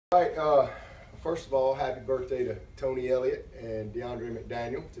All right, first of all, happy birthday to Tony Elliott and DeAndre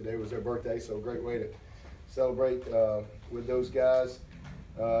McDaniel. Today was their birthday, so a great way to celebrate with those guys.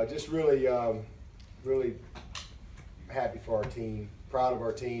 Just really happy for our team, proud of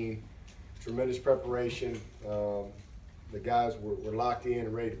our team, tremendous preparation. The guys were locked in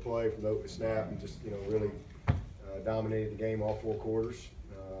and ready to play from the open snap and just, really dominated the game all 4 quarters.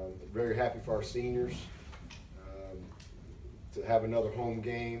 Very happy for our seniors. To have another home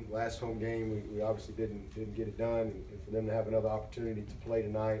game. Last home game, we obviously didn't get it done, and for them to have another opportunity to play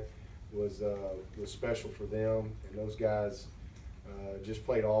tonight was special for them. And those guys just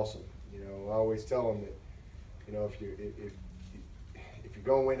played awesome. I always tell them that if you're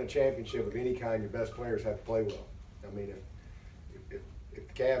going to win a championship of any kind, your best players have to play well. I mean, if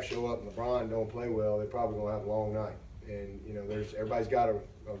the Cavs show up and LeBron don't play well, they're probably going to have a long night. And everybody's got a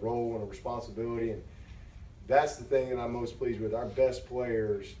role and a responsibility, and that's the thing that I'm most pleased with. Our best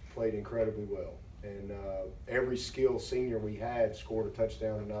players played incredibly well. And every skilled senior we had scored a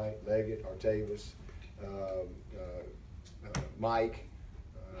touchdown tonight. Leggett, Artavis, Mike,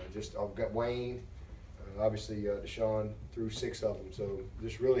 I've got Wayne. Obviously, Deshaun threw 6 of them. So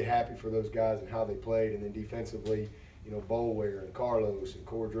just really happy for those guys and how they played. And then defensively, Boulware and Carlos and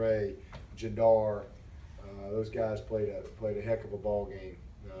Cordray, Jadar, those guys played a heck of a ball game.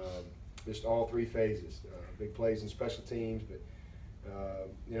 Just all 3 phases. Big plays in special teams, but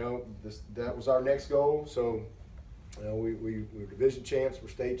that was our next goal. So we're division champs, we're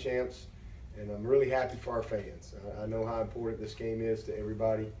state champs, and I'm really happy for our fans. I know how important this game is to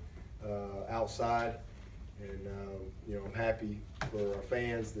everybody outside, and I'm happy for our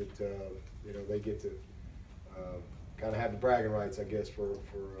fans that they get to kind of have the bragging rights, I guess, for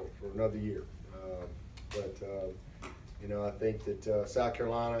another year. I think that South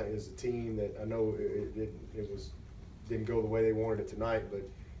Carolina is a team that I know didn't go the way they wanted it tonight, but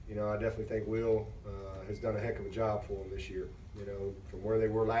I definitely think Will has done a heck of a job for them this year. From where they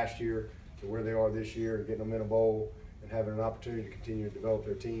were last year to where they are this year, and getting them in a bowl and having an opportunity to continue to develop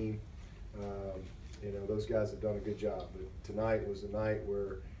their team. Those guys have done a good job. But tonight was a night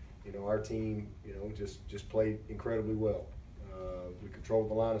where our team just played incredibly well. We controlled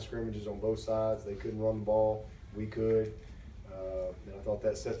the line of scrimmages on both sides. They couldn't run the ball. We could, and I thought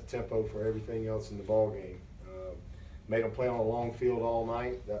that set the tempo for everything else in the ball game. Made them play on a long field all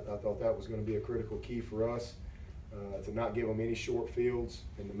night. I thought that was going to be a critical key for us, to not give them any short fields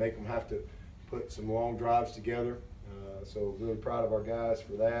and to make them have to put some long drives together. So really proud of our guys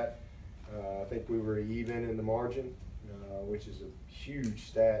for that. I think we were even in the margin, which is a huge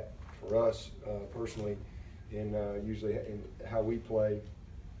stat for us personally, usually in how we play.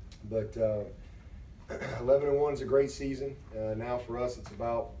 But 11-1 is a great season. Now for us, it's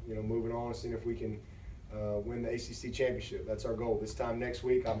about moving on and seeing if we can win the ACC championship. That's our goal. This time next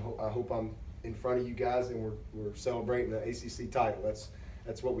week, I hope I'm in front of you guys and we're celebrating the ACC title.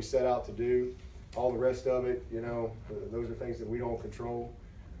 That's what we set out to do. All the rest of it, those are things that we don't control.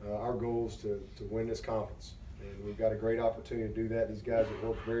 Our goal is to win this conference, and we've got a great opportunity to do that. These guys have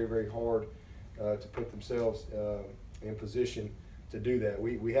worked very, very hard to put themselves in position to do that.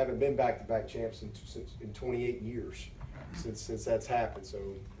 We haven't been back-to-back champs in 28 years since that's happened. So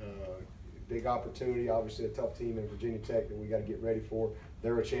big opportunity. Obviously a tough team in Virginia Tech that we got to get ready for.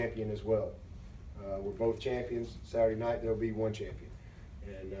 They're a champion as well. We're both champions. Saturday night there'll be one champion,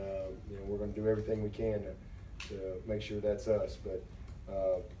 and we're going to do everything we can to make sure that's us. But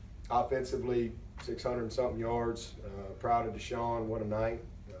offensively, 600 and something yards. Proud of Deshaun. What a night.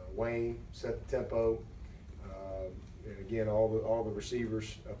 Wayne set the tempo. And again, all the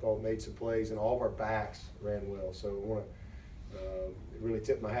receivers I thought made some plays, and all of our backs ran well. So I want to really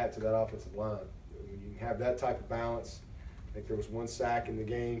tip my hat to that offensive line. When you have that type of balance, I think there was 1 sack in the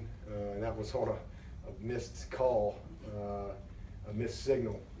game, and that was on a missed call, a missed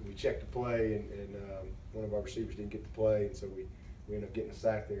signal. We checked the play, and one of our receivers didn't get the play, and so we ended up getting a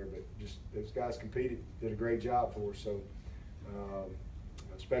sack there. But just those guys competed, did a great job for us. So.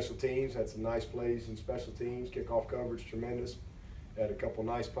 Special teams had some nice plays in special teams. Kickoff coverage tremendous. Had a couple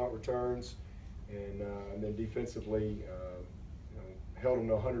nice punt returns, and then defensively, held them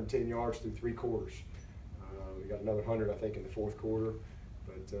to 110 yards through 3 quarters. We got another 100, I think, in the 4th quarter.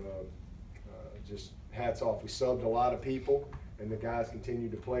 But just hats off. We subbed a lot of people, and the guys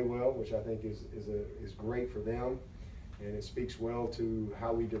continued to play well, which I think is great for them. And it speaks well to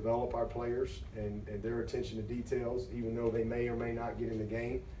how we develop our players and their attention to details, even though they may or may not get in the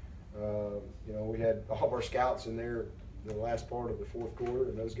game. We had all of our scouts in there the last part of the 4th quarter,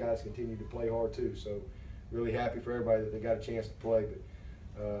 and those guys continued to play hard too. So really happy for everybody that they got a chance to play. But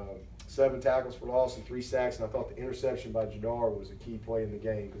 7 tackles for loss and 3 sacks, and I thought the interception by Jadar was a key play in the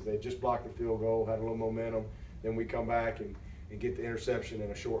game because they just blocked the field goal, had a little momentum, then we come back and get the interception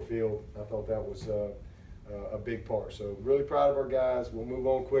in a short field. I thought that was a big part. So really proud of our guys. We'll move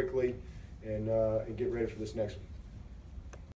on quickly and get ready for this next one.